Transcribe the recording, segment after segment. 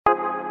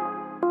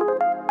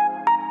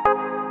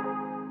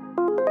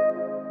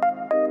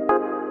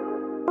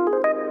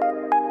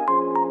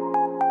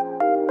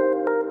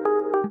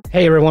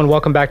Hey everyone,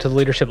 welcome back to the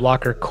Leadership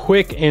Locker.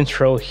 Quick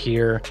intro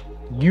here.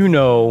 You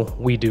know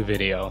we do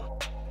video,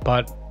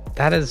 but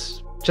that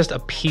is just a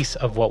piece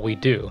of what we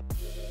do.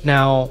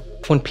 Now,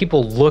 when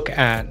people look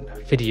at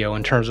video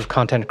in terms of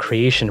content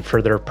creation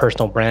for their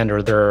personal brand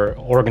or their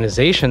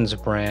organization's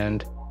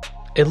brand,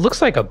 it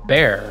looks like a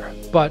bear,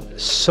 but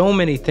so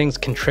many things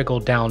can trickle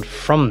down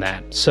from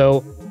that. So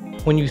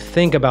when you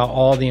think about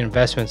all the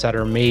investments that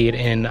are made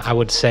in, I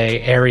would say,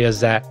 areas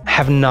that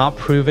have not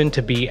proven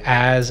to be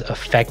as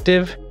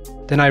effective,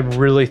 then I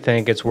really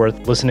think it's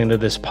worth listening to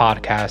this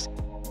podcast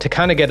to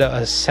kind of get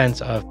a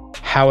sense of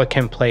how it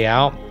can play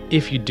out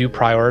if you do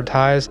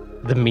prioritize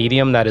the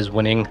medium that is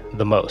winning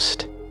the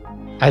most.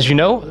 As you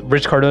know,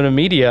 Rich Cardona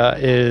Media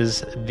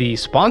is the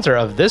sponsor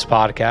of this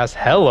podcast.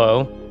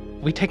 Hello.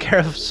 We take care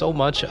of so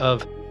much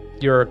of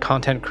your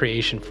content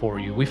creation for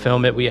you. We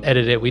film it, we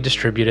edit it, we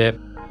distribute it.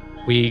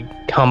 We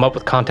come up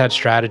with content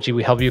strategy.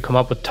 We help you come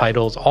up with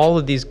titles, all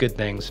of these good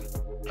things.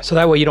 So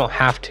that way you don't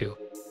have to.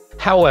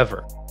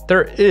 However,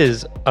 there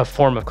is a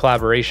form of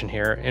collaboration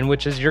here in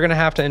which is you're going to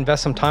have to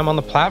invest some time on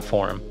the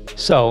platform.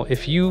 So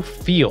if you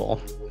feel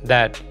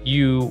that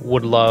you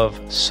would love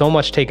so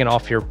much taken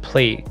off your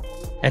plate,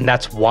 and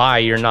that's why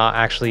you're not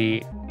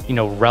actually,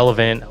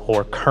 relevant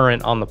or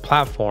current on the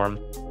platform,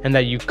 and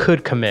that you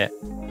could commit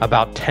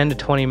about 10 to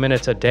 20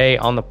 minutes a day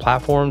on the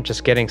platform,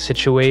 just getting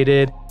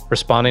situated,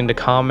 responding to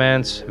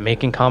comments,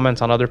 making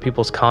comments on other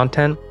people's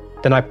content,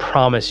 then I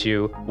promise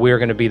you, we're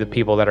going to be the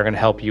people that are going to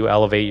help you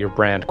elevate your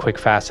brand quick,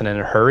 fast, and in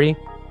a hurry,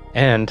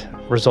 and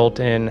result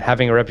in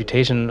having a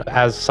reputation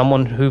as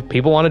someone who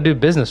people want to do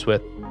business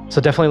with. So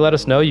definitely let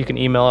us know. You can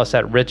email us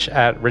at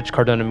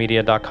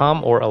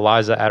rich@richcardonamedia.com or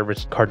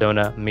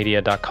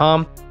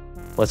eliza@richcardonamedia.com.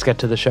 Let's get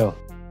to the show.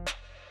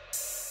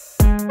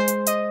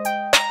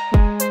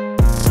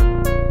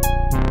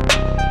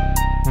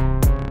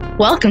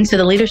 Welcome to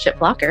the Leadership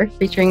Locker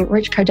featuring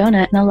Rich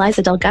Cardona and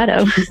Eliza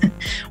Delgado.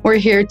 We're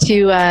here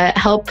to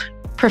help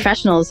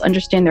professionals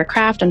understand their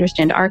craft,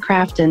 understand our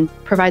craft, and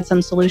provide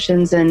some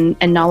solutions and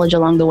knowledge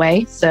along the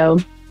way. So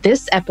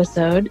this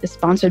episode is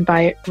sponsored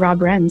by Rob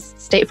Renz,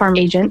 State Farm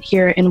agent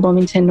here in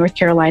Wilmington, North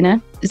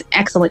Carolina. He's an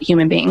excellent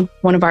human being,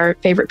 one of our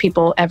favorite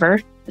people ever.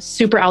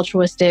 Super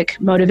altruistic,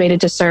 motivated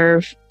to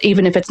serve.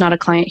 Even if it's not a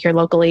client here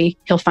locally,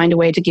 he'll find a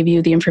way to give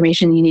you the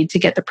information you need to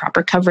get the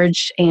proper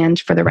coverage and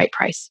for the right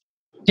price.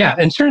 Yeah,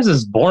 insurance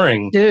is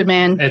boring. Dude,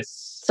 man.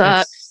 It's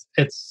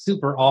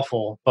super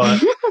awful,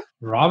 but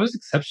Rob is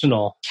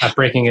exceptional at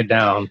breaking it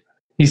down.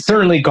 He's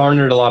certainly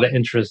garnered a lot of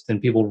interest in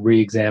people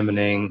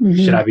re-examining,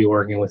 should I be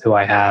working with who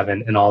I have,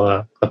 and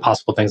all the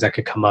possible things that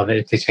could come of it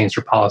if they change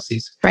their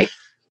policies. Right.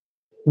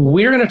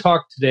 We're going to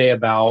talk today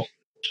about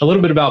a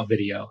little bit about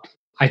video.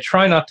 I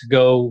try not to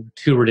go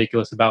too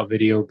ridiculous about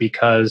video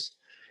because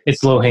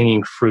it's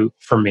low-hanging fruit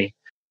for me.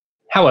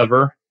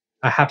 However,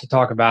 I have to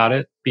talk about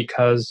it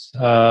because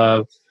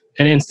of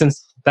an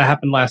instance that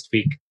happened last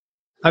week.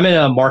 I'm in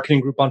a marketing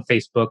group on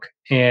Facebook,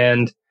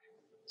 and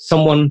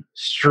someone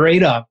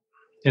straight up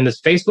in this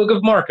Facebook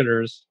of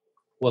marketers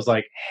was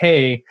like,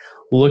 hey,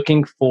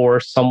 looking for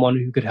someone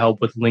who could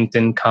help with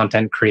LinkedIn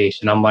content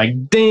creation. I'm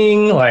like,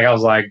 ding. Like, I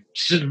was like,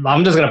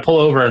 I'm just going to pull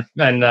over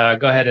and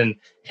go ahead and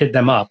hit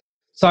them up.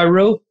 So I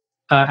wrote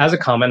as a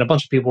comment, a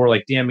bunch of people were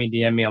like, DM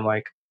me. I'm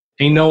like,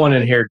 ain't no one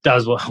in here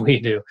does what we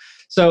do.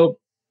 So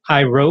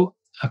I wrote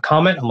a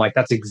comment. I'm like,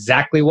 that's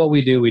exactly what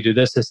we do. We do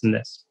this, this, and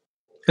this.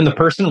 And the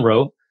person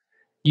wrote,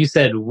 you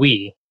said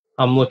we.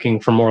 I'm looking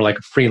for more like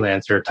a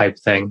freelancer type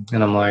thing.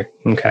 And I'm like,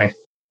 okay. And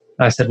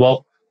I said,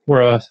 well,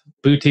 we're a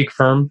boutique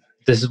firm.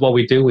 This is what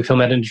we do. We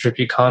film, edit, and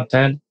distribute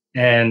content.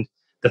 And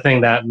the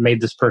thing that made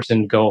this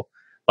person go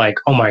like,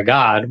 oh my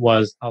God,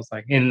 was I was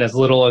like, in as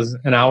little as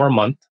an hour a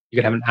month, you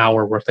could have an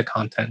hour worth of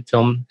content,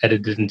 film,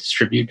 edited, and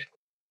distributed.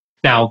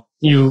 Now,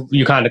 you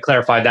kind of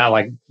clarified that,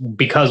 like,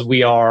 because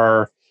we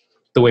are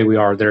the way we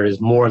are, there is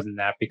more than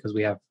that because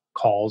we have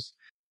calls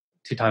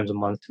 2 times a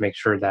month to make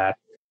sure that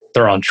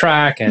they're on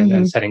track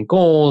and setting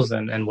goals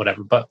and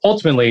whatever. But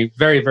ultimately,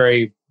 very,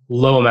 very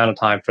low amount of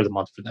time for the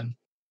month for them.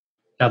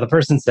 Now, the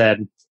person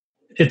said,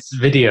 it's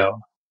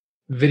video.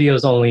 Video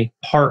is only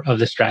part of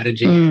the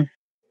strategy.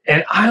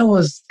 And I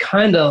was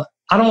kind of,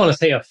 I don't want to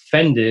say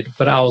offended,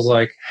 but I was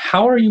like,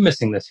 how are you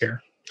missing this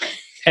here?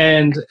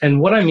 And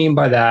what I mean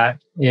by that,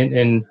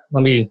 and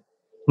let me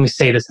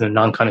say this in a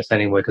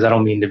non-condescending way because I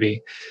don't mean to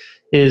be,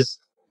 is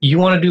you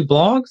want to do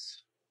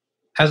blogs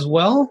as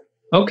well?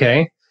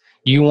 Okay.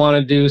 You want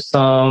to do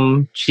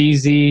some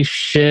cheesy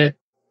shit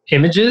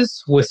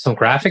images with some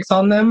graphics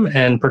on them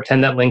and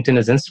pretend that LinkedIn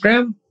is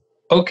Instagram?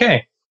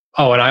 Okay.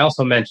 Oh, and I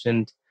also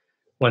mentioned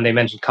when they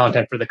mentioned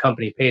content for the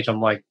company page,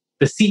 I'm like,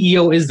 the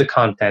CEO is the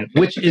content,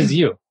 which is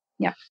you.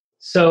 Yeah.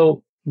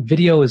 So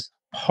video is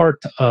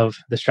part of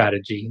the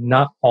strategy.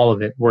 Not all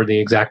of it were the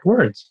exact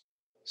words.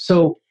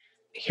 So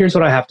here's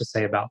what I have to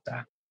say about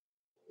that.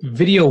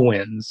 Video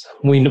wins.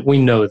 We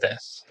know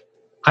this.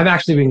 I've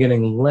actually been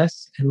getting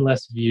less and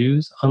less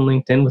views on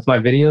LinkedIn with my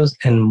videos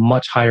and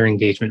much higher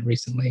engagement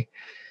recently.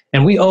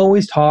 And we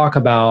always talk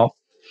about,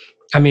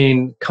 I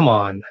mean, come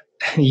on,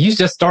 you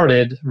just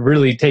started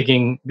really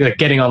getting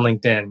on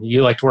LinkedIn.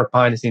 You like to work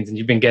behind the scenes and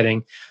you've been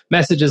getting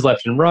messages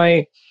left and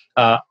right.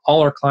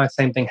 All our clients,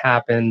 same thing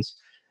happens.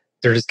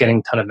 They're just getting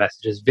a ton of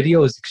messages.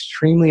 Video is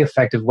extremely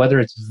effective, whether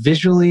it's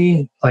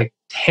visually like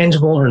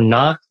tangible or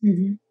not.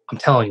 I'm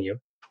telling you,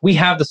 we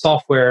have the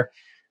software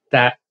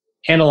that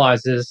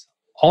analyzes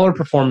all our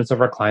performance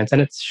of our clients,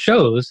 and it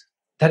shows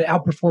that it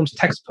outperforms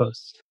text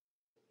posts.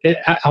 It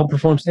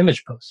outperforms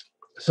image posts.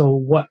 So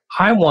what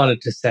I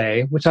wanted to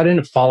say, which I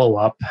didn't follow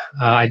up,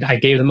 I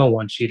gave them a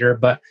one-sheeter,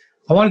 but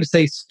I wanted to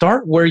say,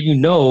 start where you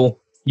know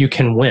you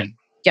can win.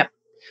 Yep.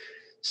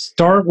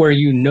 Start where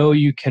you know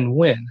you can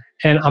win.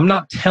 And I'm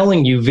not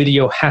telling you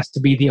video has to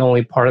be the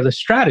only part of the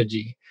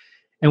strategy.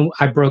 And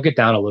I broke it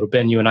down a little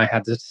bit, and you and I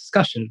had this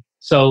discussion.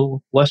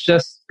 So let's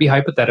just be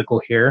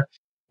hypothetical here.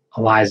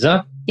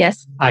 Eliza,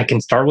 yes, I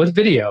can start with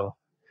video,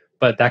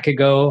 but that could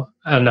go,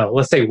 I don't know,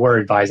 let's say we're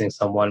advising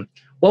someone.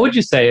 What would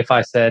you say if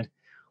I said,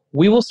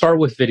 we will start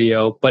with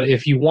video, but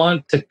if you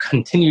want to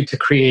continue to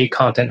create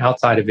content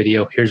outside of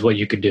video, here's what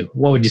you could do?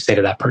 What would you say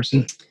to that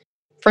person?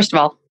 First of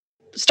all,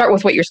 start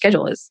with what your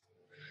schedule is.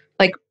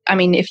 Like, I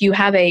mean, if you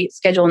have a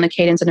schedule and a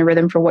cadence and a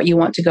rhythm for what you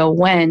want to go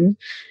when,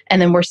 and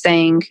then we're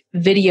saying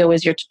video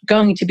is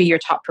going to be your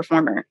top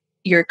performer,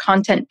 your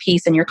content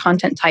piece and your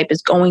content type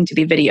is going to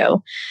be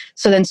video.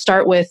 So then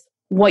start with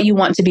what you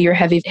want to be your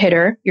heavy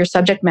hitter, your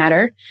subject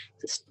matter,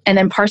 and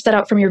then parse that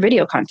out from your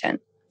video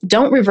content.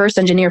 Don't reverse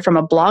engineer from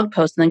a blog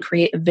post and then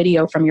create a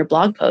video from your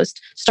blog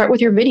post. Start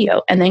with your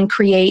video and then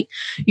create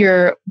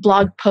your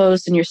blog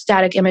post and your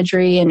static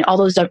imagery and all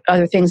those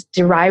other things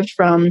derived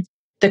from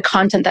the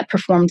content that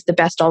performed the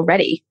best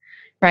already,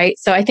 right?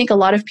 So I think a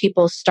lot of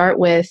people start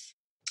with,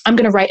 I'm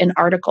going to write an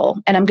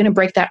article and I'm going to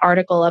break that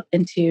article up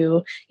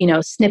into,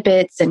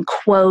 snippets and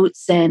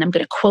quotes, and I'm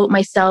going to quote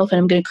myself and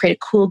I'm going to create a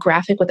cool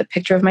graphic with a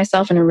picture of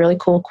myself and a really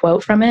cool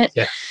quote from it.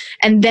 Yeah.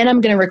 And then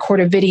I'm going to record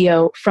a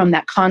video from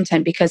that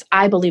content because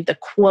I believe the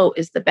quote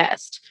is the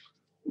best.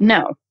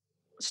 No,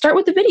 start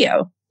with the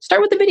video.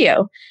 Start with the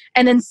video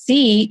and then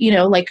see,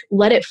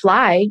 let it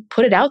fly,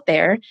 put it out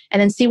there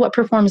and then see what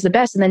performs the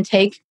best. And then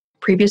take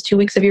previous 2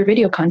 weeks of your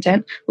video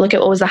content, look at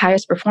what was the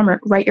highest performer,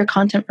 write your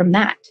content from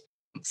that.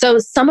 So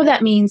some of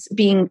that means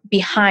being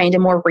behind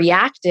and more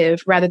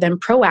reactive rather than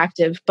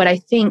proactive. But I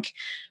think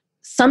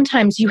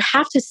sometimes you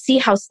have to see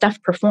how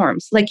stuff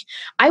performs. Like,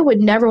 I would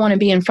never want to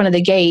be in front of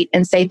the gate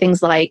and say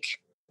things like,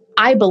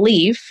 I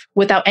believe,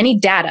 without any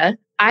data,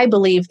 I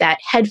believe that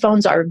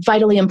headphones are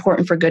vitally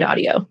important for good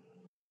audio.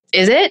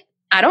 Is it?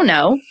 I don't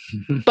know.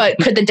 But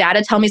could the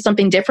data tell me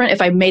something different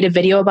if I made a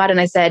video about it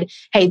and I said,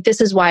 hey, this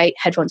is why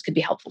headphones could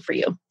be helpful for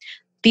you.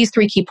 These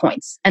 3 key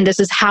points. And this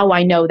is how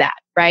I know that,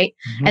 right?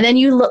 Mm-hmm. And then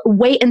you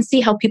wait and see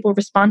how people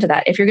respond to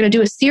that. If you're going to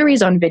do a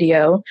series on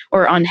video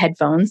or on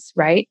headphones,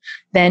 right?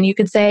 Then you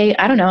could say,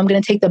 I don't know, I'm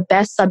going to take the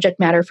best subject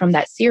matter from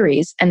that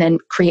series and then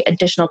create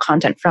additional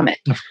content from it.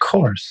 Of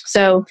course.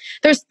 So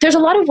there's a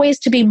lot of ways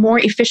to be more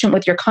efficient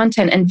with your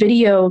content, and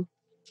video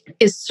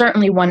is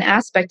certainly one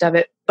aspect of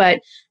it, but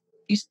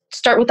you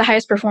start with the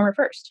highest performer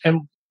first.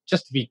 And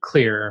just to be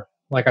clear,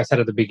 like I said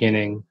at the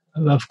beginning,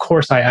 of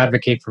course I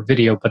advocate for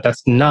video, but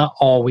that's not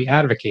all we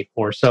advocate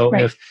for. So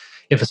right.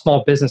 If a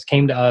small business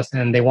came to us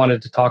and they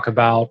wanted to talk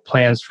about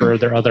plans for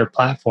their other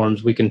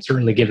platforms, we can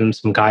certainly give them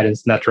some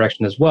guidance in that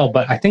direction as well.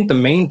 But I think the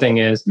main thing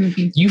is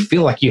you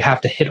feel like you have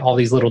to hit all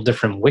these little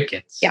different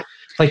wickets. Yeah.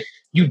 Like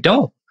you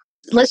don't.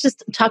 Let's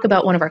just talk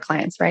about one of our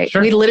clients, right?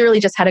 Sure. We literally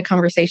just had a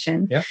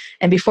conversation. Yeah.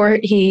 And before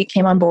he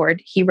came on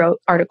board, he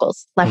wrote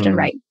articles left and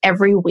right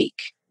every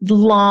week.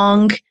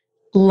 Long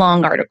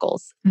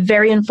articles,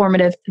 very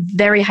informative,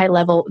 very high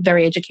level,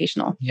 very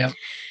educational. Yeah.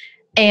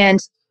 And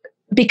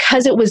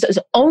because it was his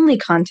only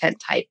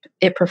content type,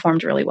 it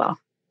performed really well,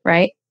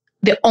 right?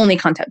 The only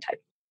content type.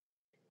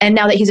 And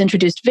now that he's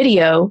introduced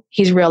video,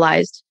 he's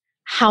realized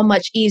how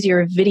much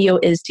easier video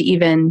is to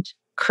even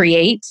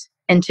create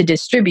and to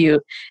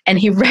distribute. And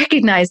he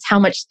recognized how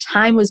much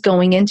time was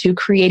going into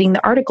creating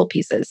the article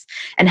pieces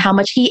and how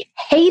much he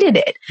hated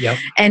it. Yep.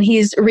 And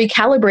he's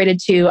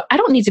recalibrated to, I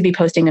don't need to be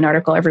posting an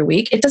article every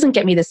week. It doesn't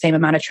get me the same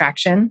amount of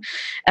traction.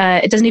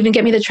 It doesn't even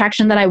get me the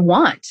traction that I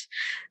want.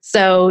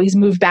 So he's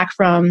moved back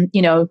from,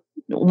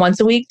 once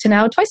a week to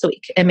now twice a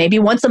week. And maybe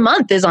once a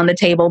month is on the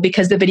table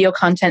because the video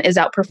content is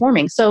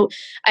outperforming. So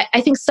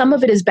I think some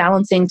of it is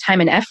balancing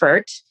time and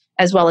effort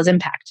as well as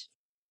impact.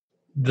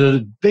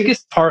 The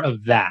biggest part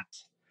of that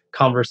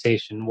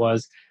conversation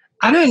was,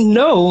 I didn't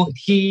know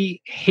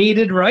he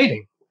hated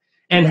writing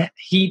and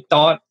he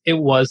thought it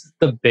was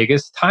the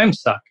biggest time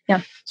suck.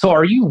 Yeah. So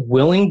are you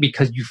willing,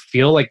 because you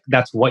feel like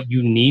that's what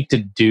you need to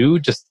do,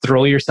 just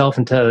throw yourself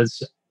into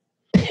this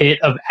pit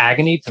of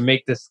agony to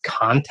make this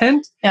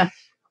content? Yeah.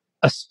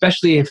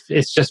 Especially if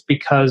it's just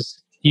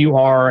because you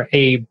are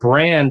a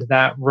brand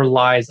that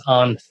relies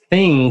on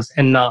things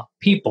and not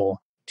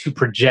people to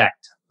project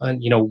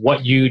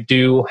what you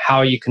do,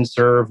 how you can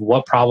serve,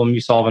 what problem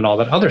you solve, and all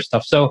that other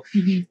stuff. So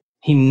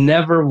he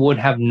never would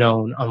have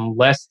known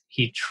unless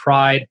he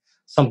tried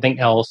something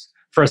else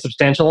for a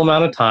substantial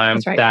amount of time.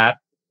 That's right. That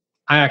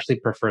I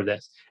actually prefer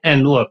this.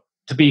 And look,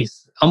 to be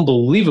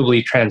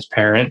unbelievably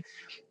transparent,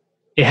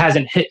 it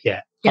hasn't hit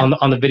yet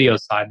on the video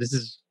side. This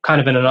is kind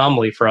of an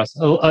anomaly for us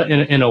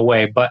in a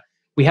way, but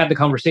we had the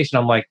conversation.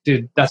 I'm like,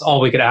 dude, that's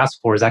all we could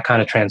ask for is that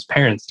kind of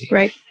transparency.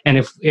 Right.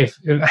 And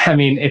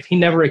if he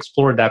never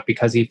explored that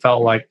because he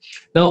felt like,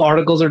 no,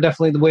 articles are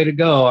definitely the way to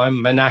go.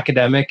 I'm an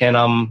academic and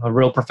I'm a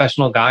real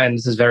professional guy and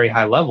this is very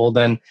high level,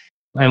 then,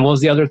 and what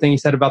was the other thing he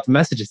said about the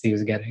messages he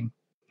was getting?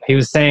 He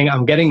was saying,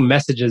 I'm getting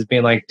messages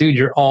being like, dude,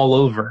 you're all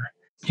over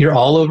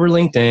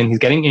LinkedIn. He's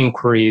getting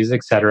inquiries,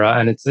 etc.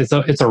 And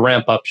it's a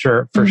ramp up,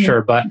 sure, for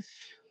sure. But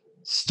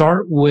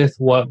start with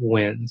what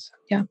wins.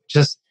 Yeah.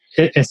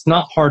 It's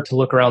not hard to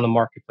look around the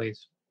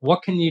marketplace.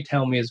 What can you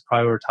tell me is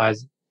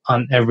prioritized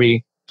on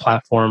every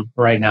platform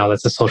right now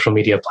that's a social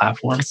media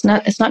platform? It's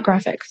not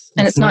graphics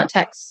and it's not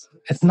text.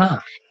 It's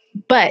not.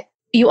 But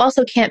you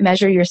also can't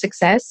measure your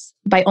success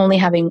by only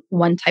having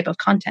one type of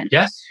content.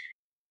 Yes.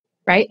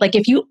 Right? Like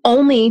if you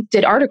only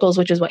did articles,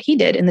 which is what he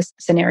did in this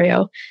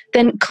scenario,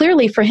 then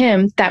clearly for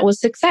him, that was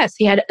success.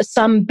 He had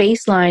some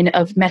baseline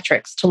of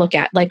metrics to look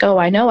at. Like, oh,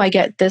 I know I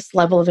get this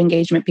level of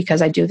engagement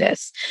because I do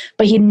this.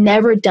 But he'd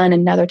never done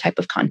another type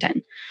of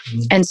content.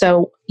 Mm-hmm. And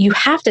so you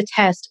have to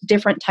test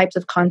different types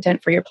of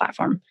content for your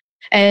platform.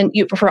 And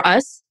for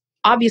us,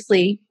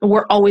 obviously,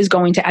 we're always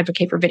going to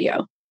advocate for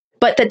video.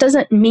 But that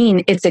doesn't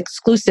mean it's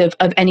exclusive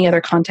of any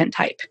other content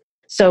type.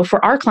 So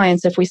for our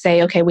clients, if we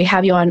say, okay, we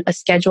have you on a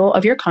schedule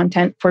of your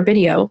content for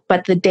video,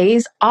 but the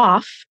days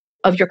off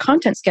of your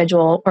content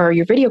schedule or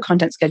your video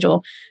content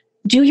schedule,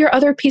 do your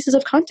other pieces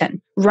of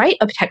content. Write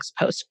a text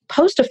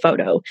post a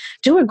photo,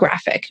 do a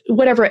graphic,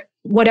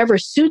 whatever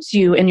suits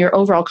you in your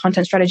overall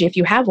content strategy if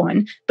you have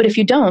one. But if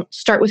you don't,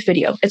 start with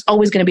video. It's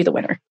always going to be the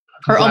winner.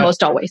 Or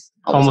almost always.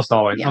 Almost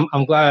always. Yeah.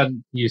 I'm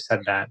glad you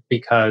said that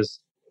because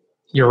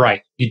you're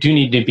right. You do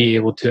need to be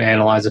able to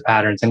analyze the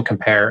patterns and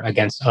compare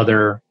against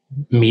other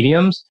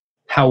mediums.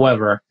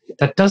 However,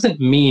 that doesn't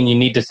mean you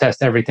need to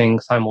test everything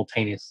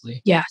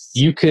simultaneously. Yes.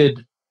 You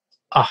could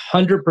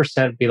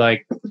 100% be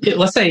like,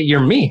 let's say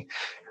you're me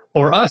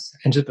or us,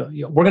 and just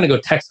we're going to go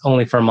text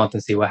only for a month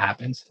and see what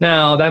happens.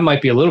 Now, that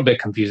might be a little bit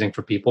confusing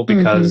for people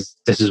because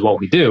this is what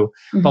we do.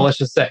 But let's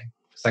just say,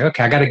 it's like,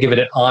 okay, I got to give it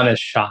an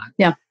honest shot.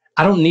 Yeah.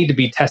 I don't need to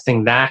be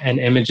testing that and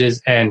images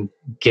and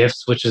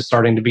GIFs, which is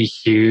starting to be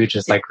huge.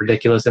 It's like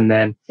ridiculous. And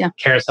then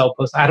carousel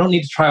posts. I don't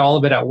need to try all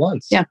of it at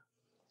once. Yeah.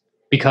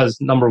 Because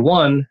number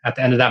one, at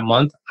the end of that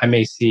month, I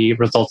may see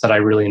results that I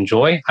really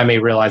enjoy. I may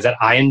realize that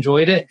I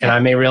enjoyed it and I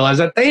may realize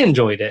that they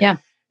enjoyed it. Yeah.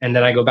 And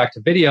then I go back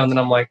to video and then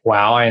I'm like,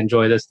 wow, I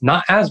enjoy this.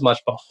 Not as much,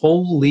 but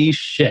holy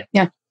shit.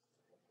 Yeah.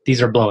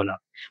 These are blowing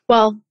up.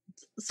 Well,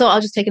 so I'll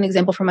just take an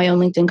example from my own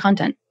LinkedIn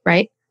content,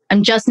 right?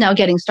 I'm just now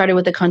getting started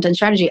with the content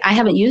strategy. I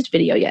haven't used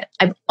video yet.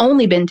 I've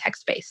only been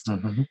text-based,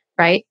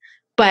 right?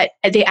 But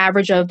the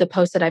average of the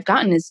posts that I've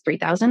gotten is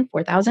 3,000,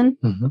 4,000,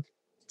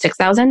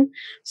 6,000.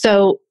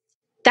 So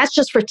that's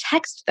just for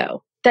text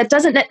though.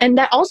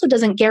 That also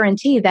doesn't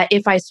guarantee that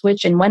if I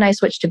switch and when I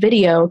switch to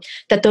video,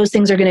 that those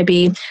things are going to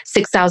be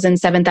 6,000,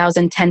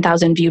 7,000,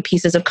 10,000 view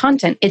pieces of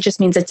content. It just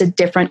means it's a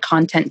different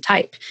content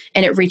type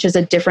and it reaches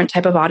a different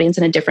type of audience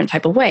in a different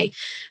type of way.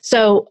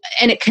 So,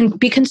 and it can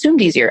be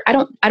consumed easier. I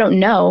don't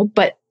know,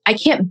 but I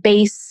can't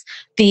base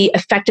the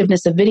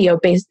effectiveness of video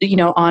based,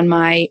 on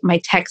my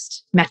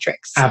text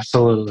metrics.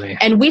 Absolutely.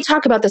 And we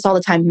talk about this all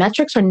the time.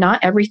 Metrics are not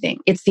everything.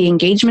 It's the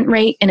engagement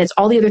rate and it's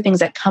all the other things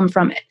that come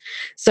from it.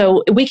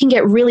 So we can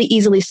get really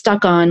easily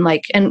stuck on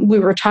and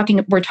we're talking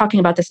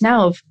about this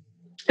now of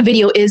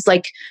video is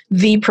like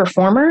the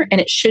performer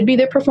and it should be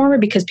the performer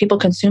because people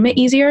consume it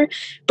easier,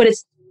 but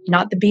it's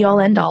not the be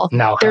all end all.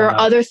 No, there are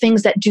other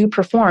things that do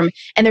perform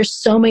and there's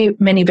so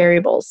many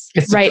variables.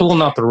 It's the tool,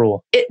 not the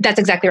rule. That's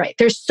exactly right.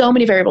 There's so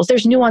many variables.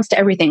 There's nuance to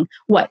everything.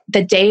 What?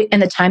 The date and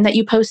the time that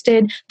you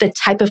posted, the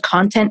type of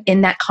content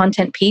in that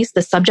content piece,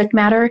 the subject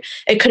matter.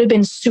 It could have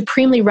been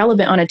supremely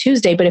relevant on a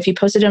Tuesday, but if you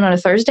posted it on a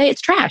Thursday,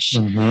 it's trash.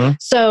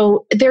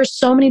 So there's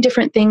so many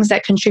different things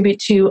that contribute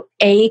to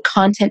a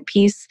content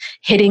piece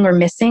hitting or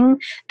missing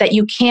that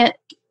you can't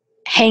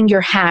hang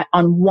your hat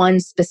on one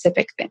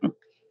specific thing.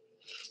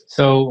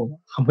 So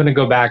I'm going to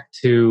go back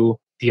to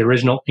the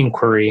original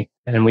inquiry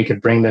and we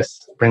could bring this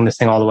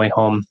thing all the way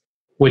home,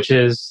 which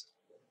is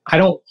I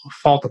don't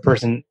fault the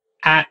person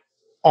at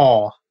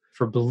all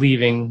for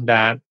believing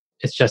that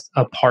it's just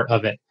a part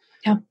of it.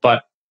 Yeah.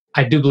 But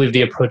I do believe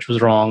the approach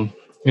was wrong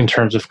in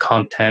terms of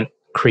content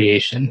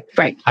creation.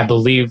 Right. I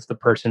believe the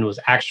person was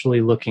actually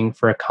looking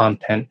for a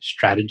content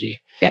strategy.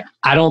 Yeah.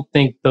 I don't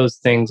think those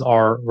things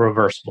are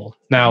reversible.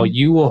 Now,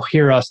 you will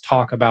hear us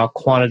talk about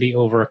quantity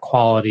over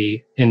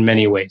quality in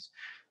many ways.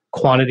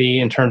 Quantity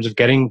in terms of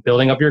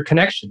building up your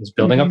connections,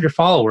 building up your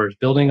followers,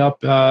 building up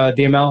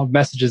the amount of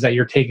messages that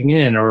you're taking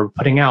in or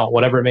putting out,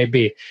 whatever it may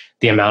be,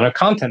 the amount of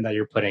content that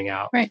you're putting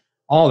out. Right.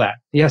 All that.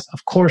 Yes,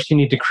 of course you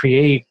need to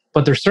create,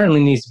 but there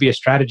certainly needs to be a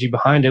strategy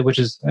behind it, which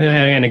is,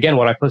 and again,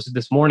 what I posted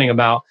this morning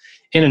about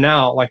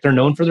In-N-Out, like they're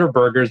known for their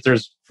burgers.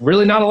 There's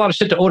really not a lot of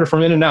shit to order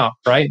from In-N-Out,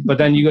 right? But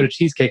then you go to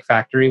Cheesecake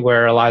Factory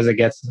where Eliza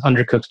gets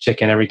undercooked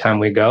chicken every time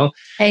we go.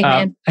 Hey,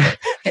 man.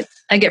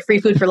 I get free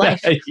food for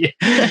life.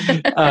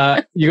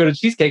 You go to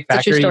Cheesecake It's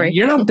a true Factory. story.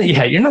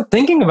 You're not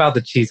thinking about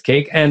the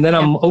cheesecake, and then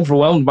I'm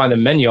overwhelmed by the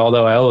menu.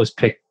 Although I always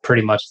pick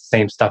pretty much the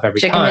same stuff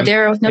every Chicken time.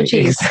 Madeira with no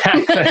cheese.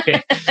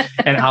 Exactly,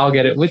 and I'll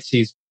get it with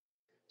cheese.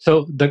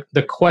 So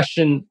the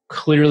question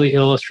clearly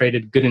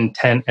illustrated good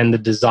intent and the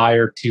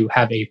desire to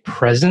have a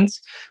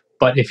presence.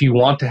 But if you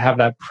want to have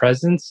that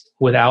presence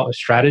without a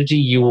strategy,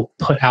 you will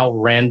put out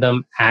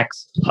random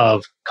acts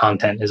of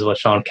content, is what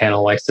Sean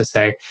Cannell likes to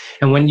say.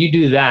 And when you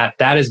do that,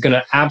 that is going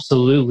to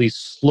absolutely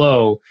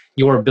slow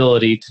your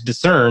ability to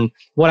discern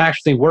what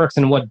actually works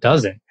and what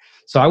doesn't.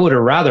 So I would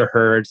have rather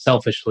heard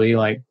selfishly,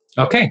 like,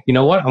 okay, you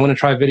know what? I'm going to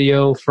try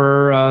video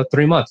for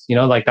 3 months.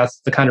 Like that's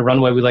the kind of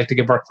runway we like to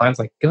give our clients.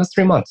 Like, give us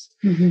 3 months.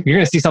 Mm-hmm. You're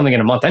going to see something in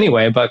a month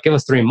anyway, but give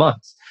us 3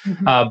 months.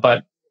 Mm-hmm.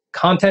 But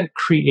content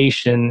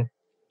creation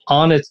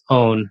on its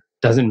own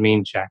doesn't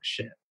mean jack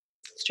shit.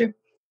 It's true.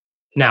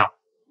 Now,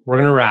 we're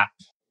going to wrap.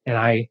 And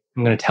I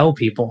am going to tell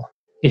people,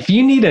 if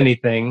you need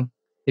anything,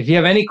 if you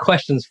have any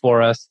questions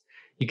for us,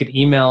 you could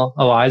email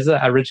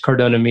Eliza at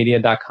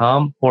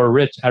richcardonamedia.com or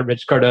rich at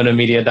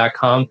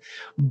richcardonamedia.com.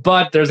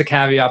 But there's a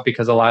caveat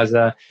because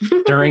Eliza,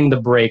 during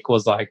the break,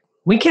 was like,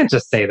 we can't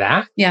just say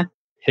that. Yeah.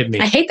 Hit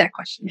me. I hate that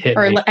question.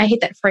 I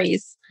hate that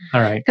phrase.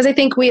 All right. Because I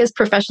think we as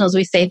professionals,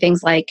 we say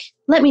things like,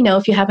 let me know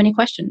if you have any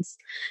questions.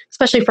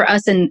 Especially for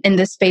us in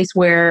this space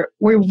where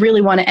we really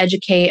want to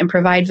educate and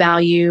provide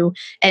value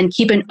and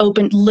keep an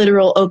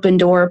literal open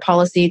door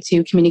policy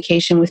to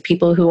communication with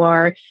people who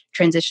are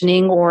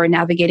transitioning or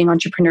navigating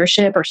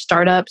entrepreneurship or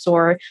startups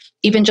or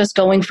even just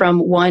going from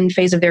one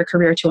phase of their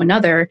career to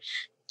another.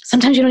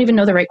 Sometimes you don't even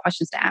know the right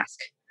questions to ask.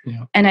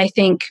 Yeah. And I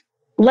think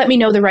let me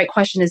know the right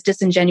question is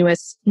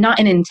disingenuous, not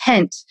in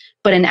intent,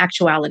 but in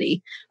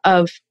actuality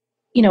of,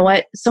 you know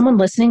what, someone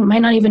listening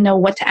might not even know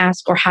what to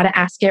ask or how to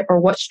ask it or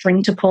what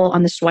string to pull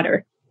on the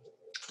sweater.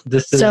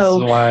 This is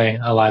why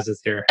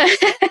Eliza's here.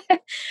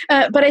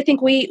 But I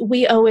think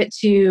we owe it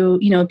to,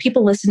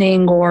 people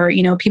listening or,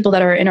 people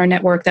that are in our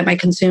network that might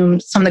consume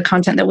some of the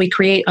content that we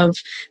create of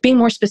being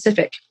more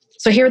specific.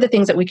 So here are the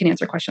things that we can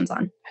answer questions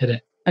on. Hit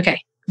it. Okay.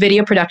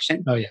 Video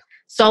production. Oh, yeah.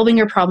 Solving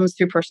your problems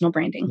through personal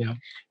branding. Yeah.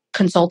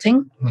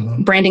 Consulting,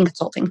 branding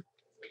consulting,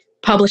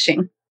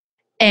 publishing,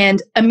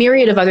 and a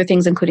myriad of other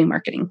things, including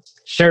marketing.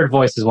 Shared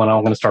voice is one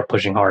I'm going to start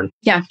pushing hard.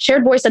 Yeah,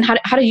 shared voice. And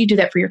how do you do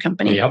that for your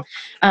company? Yep.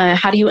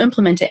 How do you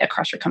implement it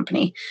across your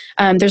company?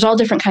 There's all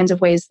different kinds of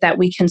ways that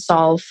we can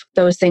solve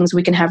those things.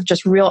 We can have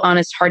just real,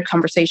 honest, hard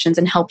conversations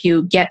and help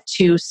you get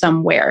to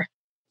somewhere.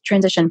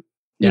 Transition.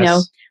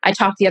 Yes. I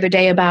talked the other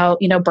day about,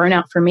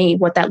 burnout for me,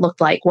 what that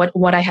looked like,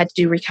 what I had to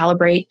do,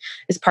 recalibrate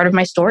is part of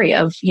my story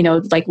of,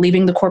 like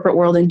leaving the corporate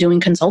world and doing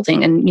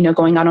consulting and,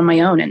 going out on my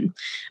own. And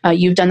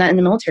you've done that in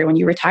the military when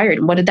you retired.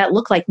 And what did that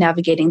look like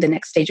navigating the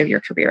next stage of your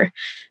career?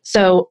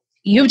 So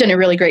you've done a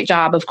really great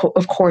job, of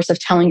course, of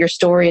telling your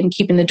story and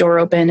keeping the door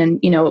open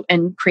and,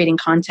 and creating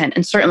content.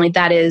 And certainly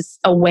that is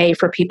a way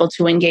for people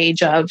to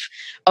engage of,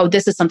 oh,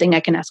 this is something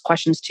I can ask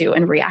questions to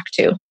and react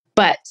to.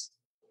 But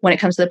when it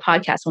comes to the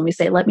podcast, when we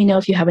say, let me know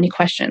if you have any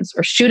questions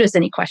or shoot us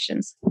any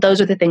questions, those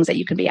are the things that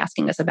you can be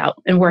asking us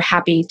about. And we're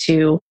happy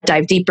to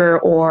dive deeper.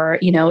 Or,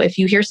 if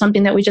you hear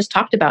something that we just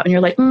talked about and you're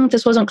like,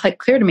 this wasn't quite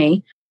clear to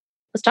me,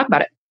 let's talk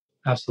about it.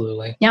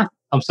 Absolutely. Yeah.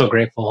 I'm so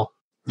grateful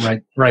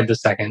right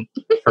this second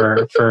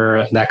for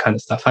that kind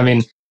of stuff. I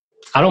mean,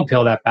 I don't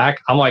peel that back.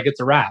 I'm like,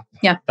 it's a wrap.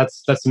 Yeah.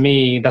 That's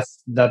me.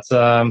 That's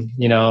a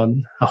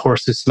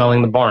horse who's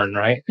smelling the barn,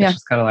 right? Yeah. It's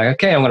just kind of like,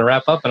 okay, I'm going to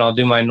wrap up and I'll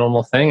do my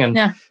normal thing. And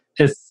yeah.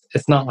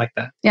 It's not like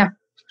that. Yeah.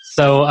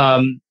 So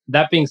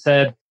that being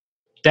said,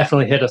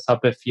 definitely hit us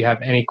up if you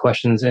have any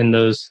questions in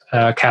those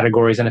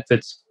categories. And if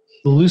it's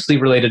loosely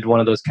related to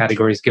one of those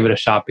categories, give it a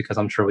shot because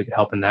I'm sure we could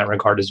help in that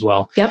regard as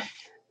well. Yep.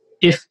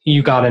 If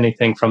you got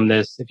anything from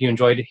this, if you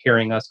enjoyed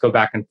hearing us go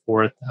back and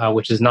forth,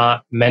 which is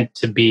not meant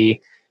to be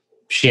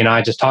she and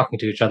I just talking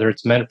to each other,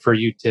 it's meant for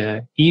you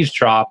to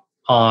eavesdrop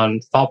on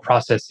thought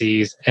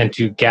processes and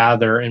to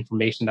gather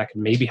information that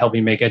can maybe help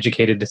you make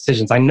educated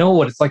decisions. I know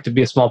what it's like to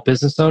be a small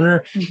business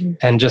owner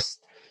and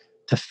just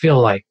to feel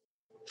like,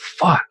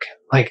 fuck,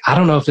 like, I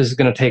don't know if this is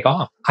going to take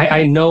off.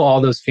 I know all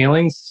those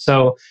feelings.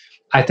 So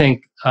I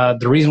think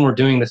the reason we're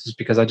doing this is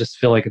because I just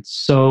feel like it's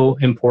so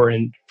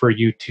important for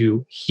you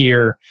to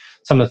hear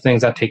some of the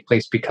things that take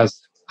place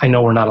because I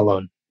know we're not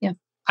alone.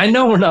 I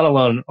know we're not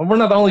alone. We're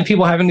not the only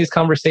people having these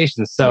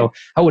conversations. So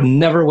I would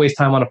never waste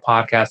time on a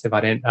podcast if I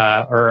didn't,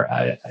 or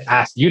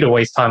ask you to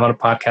waste time on a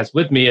podcast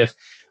with me if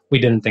we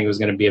didn't think it was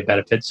going to be a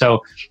benefit.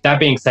 So that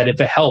being said, if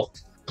it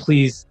helped,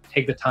 please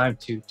take the time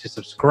to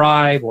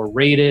subscribe or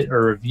rate it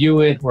or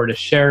review it or to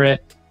share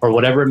it or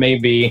whatever it may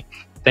be.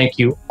 Thank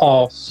you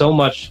all so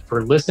much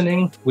for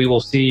listening. We will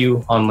see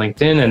you on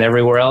LinkedIn and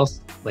everywhere else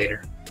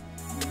later.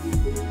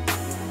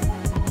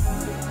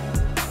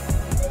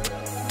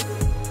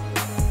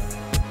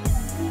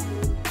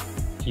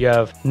 You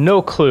have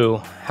no clue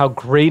how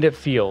great it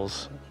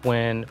feels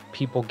when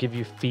people give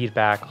you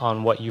feedback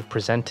on what you've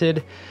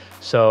presented.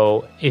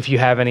 So if you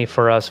have any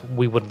for us,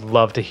 we would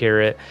love to hear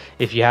it.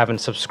 If you haven't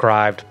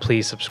subscribed,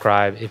 please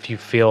subscribe. If you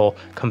feel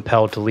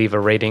compelled to leave a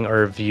rating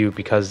or review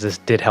because this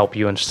did help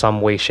you in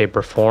some way, shape,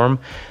 or form,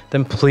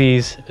 then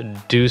please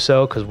do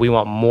so, because we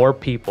want more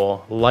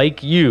people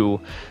like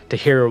you to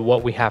hear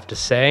what we have to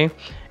say,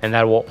 and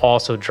that will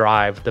also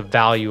drive the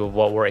value of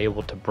what we're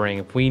able to bring.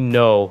 If we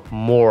know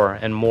more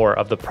and more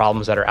of the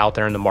problems that are out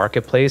there in the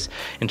marketplace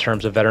in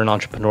terms of veteran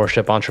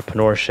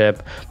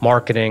entrepreneurship,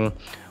 marketing,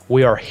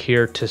 we are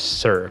here to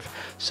serve.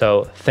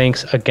 So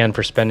thanks again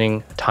for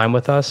spending time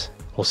with us.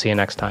 We'll see you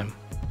next time.